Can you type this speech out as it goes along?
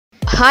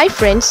Hi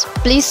friends,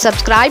 please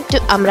subscribe to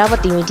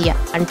Amaravathi Media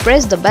and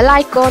press the bell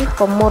icon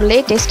for more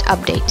latest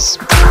updates.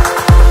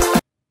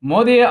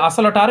 Modi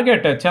అసలు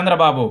target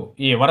Chandrababu.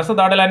 ఈ వరుస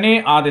దాడులన్నీ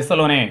ఆ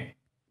దిశలోనే.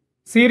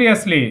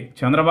 Seriously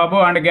Chandrababu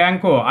and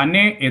గ్యాంగ్కు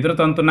అన్నీ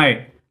ఎదురుతంతున్నాయి.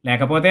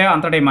 లేకపోతే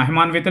అంతటి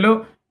మహిమాన్వితులు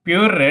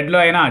ప్యూర్ రెడ్లు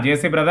అయిన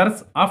JC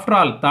brothers after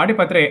all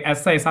Tadipatri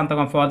SI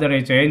సంతకం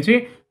ఫోర్జరీ చేయించి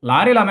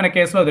లారీలు అమ్మిన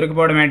కేసులో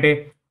దొరికిపోవడం ఏంటి?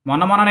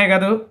 మొన్ననే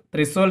కాదు,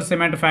 త్రిశూల్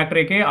సిమెంట్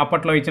ఫ్యాక్టరీకి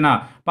అప్పట్లో ఇచ్చిన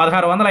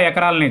 1600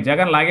 ఎకరాలని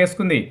జగన్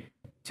లాగేసుకుంది.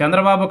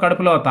 చంద్రబాబు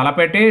కడుపులో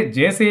తలపెట్టి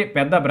జేసీ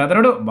పెద్ద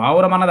బ్రదరుడు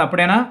బావురమన్నది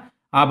అప్పుడేనా?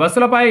 ఆ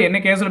బస్సులపై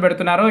ఎన్ని కేసులు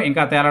పెడుతున్నారో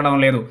ఇంకా తేలడం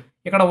లేదు.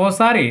 ఇక్కడ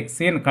ఓసారి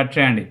సీన్ కట్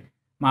చేయండి.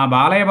 మా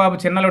బాలయ్య బాబు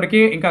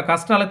చిన్నలుడికి ఇంకా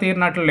కష్టాలు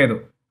తీరినట్లు లేదు.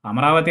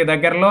 అమరావతి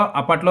దగ్గరలో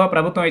అప్పట్లో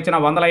ప్రభుత్వం ఇచ్చిన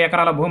 100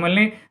 ఎకరాల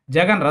భూముల్ని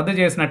జగన్ రద్దు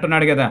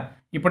చేసినట్టున్నాడు కదా.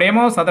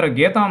 ఇప్పుడేమో సదరు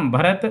గీతం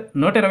భరత్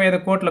 125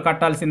 కోట్లు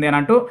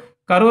కట్టాల్సిందేనంటూ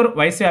కరూర్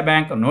వైశ్య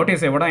బ్యాంక్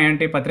నోటీస్ ఇవ్వడం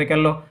ఏంటి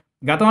పత్రికల్లో?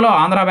 గతంలో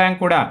ఆంధ్ర బ్యాంక్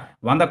కూడా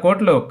 100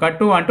 కోట్లు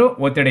కట్టు అంటూ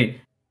ఒత్తిడి.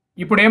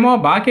 ఇప్పుడేమో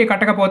బాకీ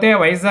కట్టకపోతే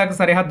వైజాగ్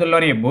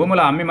సరిహద్దుల్లోని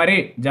భూములు అమ్మి మరీ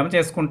జమ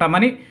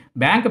చేసుకుంటామని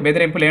బ్యాంక్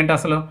బెదిరింపులు ఏంటి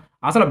అసలు?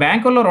 అసలు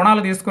బ్యాంకుల్లో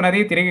రుణాలు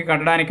తీసుకున్నది తిరిగి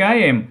కట్టడానికా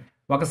ఏం?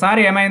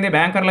 ఒకసారి ఏమైంది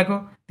బ్యాంకర్లకు?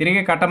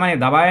 తిరిగి కట్టమని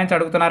దబాయించి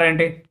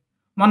అడుగుతున్నారేంటి?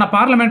 మొన్న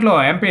పార్లమెంట్లో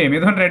ఎంపీ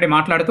మిథున్ రెడ్డి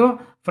మాట్లాడుతూ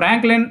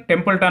ఫ్రాంక్లిన్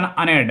టెంపుల్టన్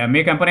అనే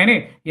డమ్మీ కంపెనీని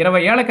 20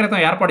 ఏళ్ల క్రితం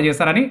ఏర్పాటు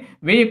చేశారని,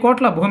 1000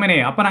 కోట్ల భూమిని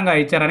అప్పనంగా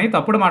ఇచ్చారని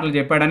తప్పుడు మాటలు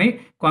చెప్పాడని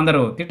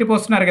కొందరు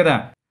తిట్టిపోస్తున్నారు కదా.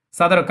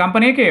 సదరు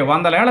కంపెనీకి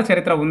 100 ఏళ్ల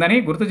చరిత్ర ఉందని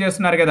గుర్తు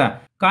చేస్తున్నారు కదా.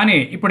 కానీ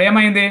ఇప్పుడు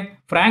ఏమైంది?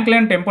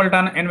 ఫ్రాంక్లిన్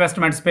టెంపుల్టన్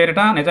ఇన్వెస్ట్మెంట్స్ పేరిట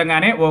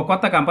నిజంగానే ఓ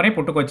కొత్త కంపెనీ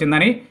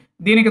పుట్టుకొచ్చిందని,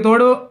 దీనికి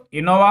తోడు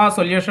ఇన్నోవా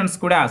సొల్యూషన్స్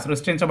కూడా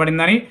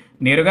సృష్టించబడిందని,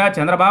 నేరుగా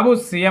చంద్రబాబు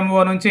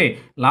సీఎంఓ నుంచి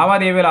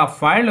లావాదేవీల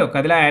ఫైళ్లు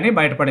కదిలాయని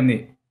బయటపడింది.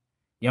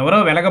 ఎవరో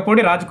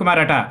వెలగపూడి రాజ్కుమార్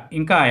అట.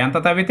 ఇంకా ఎంత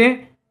తవ్వితే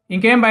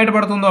ఇంకేం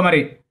బయటపడుతుందో మరి.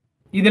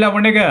 ఇదిలా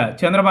ఉండగా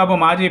చంద్రబాబు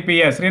మాజీ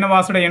పిఏ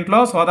శ్రీనివాసుడి ఇంట్లో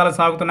సోదాలు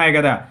సాగుతున్నాయి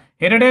కదా.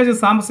 హెరిటేజ్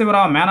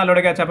సాంబశివరావు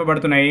మేనల్లుడిగా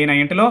చెప్పబడుతున్నాయి ఈయన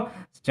ఇంటిలో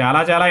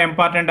చాలా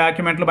ఇంపార్టెంట్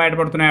డాక్యుమెంట్లు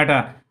బయటపడుతున్నాయట.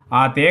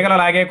 ఆ తీగల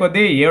లాగే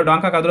కొద్దీ ఏ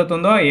డొంక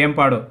కదులుతుందో ఏం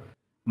పాడు.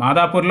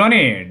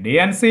 మాదాపూర్లోని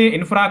డిఎన్సి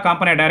ఇన్ఫ్రా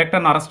కంపెనీ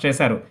డైరెక్టర్ను అరెస్ట్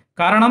చేశారు.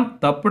 కారణం,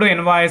 తప్పుడు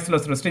ఇన్వాయిస్లు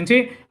సృష్టించి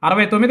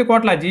 69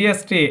 కోట్ల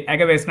జీఎస్టీ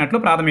ఎగవేసినట్లు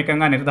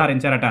ప్రాథమికంగా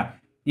నిర్ధారించారట.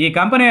 ఈ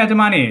కంపెనీ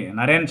యజమాని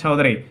నరేన్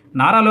చౌదరి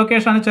నారా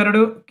లోకేష్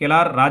అనుచరుడు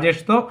కిలార్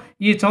రాజేష్తో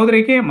ఈ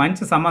చౌదరికి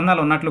మంచి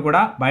సంబంధాలు ఉన్నట్లు కూడా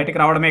బయటికి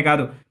రావడమే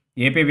కాదు,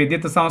 ఏపీ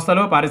విద్యుత్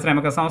సంస్థలు,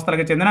 పారిశ్రామిక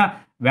సంస్థలకు చెందిన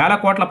 1000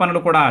 కోట్ల పనులు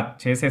కూడా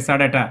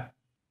చేసేశాడట.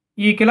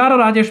 ఈ కిలారు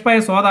రాజేష్పై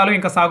సోదాలు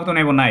ఇంకా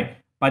సాగుతూనే ఉన్నాయి.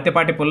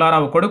 పత్తిపాటి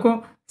పుల్లారావు కొడుకు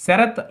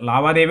శరత్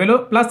లావాదేవీలు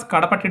ప్లస్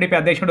కడప టీడీపీ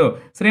అధ్యక్షుడు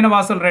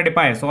శ్రీనివాసులు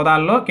రెడ్డిపై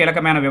సోదాల్లో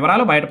కీలకమైన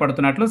వివరాలు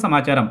బయటపడుతున్నట్లు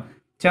సమాచారం.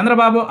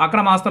 చంద్రబాబు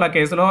అక్రమాస్తుల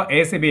కేసులో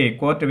ఏసీబీ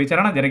కోర్టు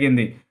విచారణ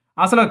జరిగింది.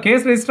 అసలు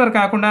కేసు రిజిస్టర్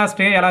కాకుండా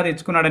స్టే ఎలా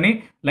తెచ్చుకున్నాడని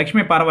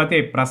లక్ష్మీ పార్వతి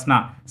ప్రశ్న.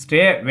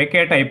 స్టే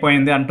వెకేట్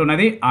అయిపోయింది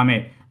అంటున్నది ఆమె.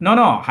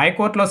 నోనో,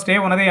 హైకోర్టులో స్టే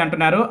ఉన్నది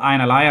అంటున్నారు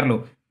ఆయన లాయర్లు.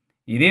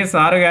 ఇది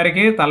సారు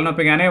గారికి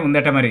తలనొప్పిగానే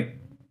ఉందట మరి.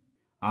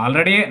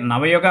 ఆల్రెడీ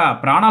నవయుగ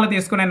ప్రాణాలు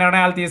తీసుకునే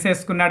నిర్ణయాలు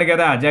తీసేసుకున్నాడు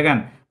కదా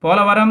జగన్.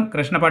 పోలవరం,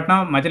 కృష్ణపట్నం,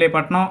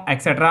 మచిలీపట్నం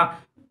ఎక్సెట్రా.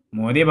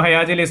 మోదీ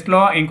భయాజీ లిస్టులో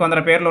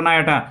ఇంకొందరు పేర్లు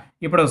ఉన్నాయట.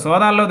 ఇప్పుడు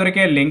సోదాల్లో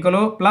దొరికే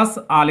లింకులు ప్లస్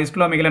ఆ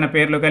లిస్టులో మిగిలిన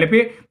పేర్లు కలిపి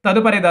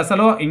తదుపరి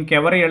దశలో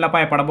ఇంకెవరి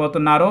ఇళ్లపై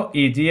పడబోతున్నారో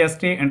ఈ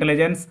జీఎస్టీ,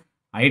 ఇంటెలిజెన్స్,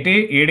 ఐటీ,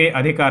 ఈడీ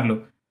అధికారులు.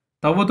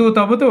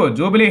 తవ్వుతూ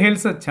జూబిలీ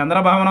హిల్స్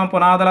చంద్రభవనం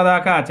పునాదుల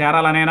దాకా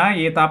చేరాలనేనా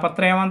ఈ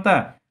తాపత్రయం అంతా?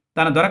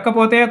 తను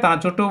దొరక్కపోతే తన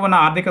చుట్టూ ఉన్న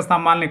ఆర్థిక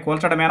స్తంభాల్ని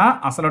కూల్చడమేనా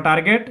అసలు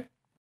టార్గెట్?